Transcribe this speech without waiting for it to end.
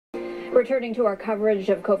Returning to our coverage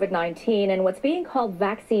of COVID-19 and what's being called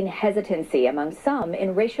vaccine hesitancy among some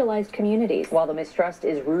in racialized communities. While the mistrust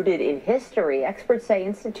is rooted in history, experts say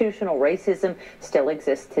institutional racism still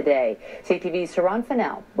exists today. CTV's Saran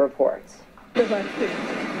Fennell reports. The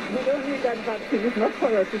vaccine. We don't need that vaccine. It's not for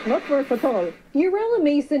us. It's not for us at all. Urella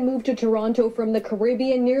Mason moved to Toronto from the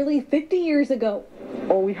Caribbean nearly 50 years ago.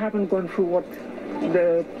 Oh, we haven't gone through what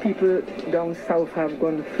the people down south have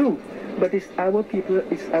gone through. But it's our people,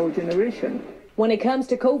 it's our generation. When it comes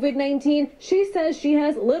to COVID-19, she says she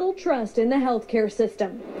has little trust in the healthcare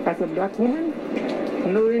system. As a black woman,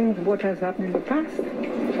 knowing what has happened in the past,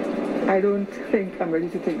 I don't think I'm ready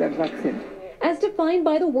to take that vaccine. As defined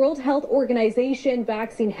by the World Health Organization,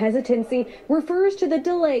 vaccine hesitancy refers to the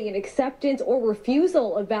delay in acceptance or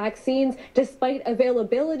refusal of vaccines despite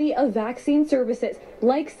availability of vaccine services.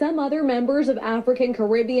 Like some other members of African,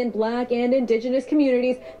 Caribbean, Black, and Indigenous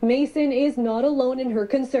communities, Mason is not alone in her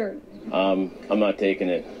concern. I'm not taking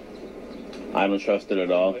it. I don't trust it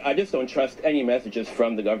at all. I just don't trust any messages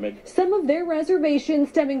from the government. Some of their reservations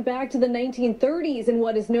stemming back to the 1930s in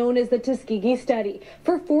what is known as the Tuskegee Study.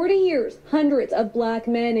 For 40 years, hundreds of black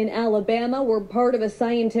men in Alabama were part of a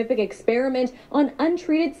scientific experiment on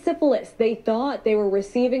untreated syphilis. They thought they were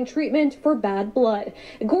receiving treatment for bad blood.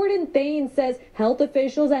 Gordon Thane says health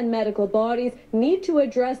officials and medical bodies need to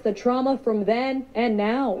address the trauma from then and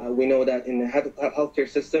now. We know that in the healthcare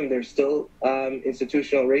system, there's still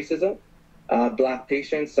institutional racism. Black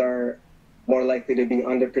patients are more likely to be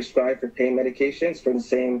underprescribed for pain medications for the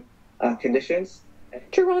same conditions.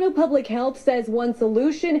 Toronto Public Health says one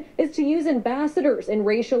solution is to use ambassadors in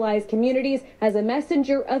racialized communities as a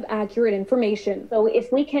messenger of accurate information. So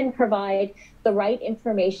if we can provide the right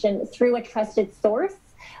information through a trusted source,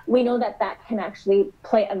 we know that that can actually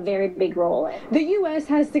play a very big role. The U.S.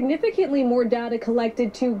 has significantly more data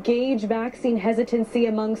collected to gauge vaccine hesitancy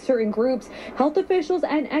among certain groups. Health officials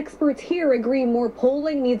and experts here agree more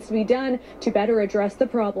polling needs to be done to better address the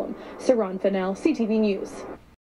problem. Saran Fennell, CTV News.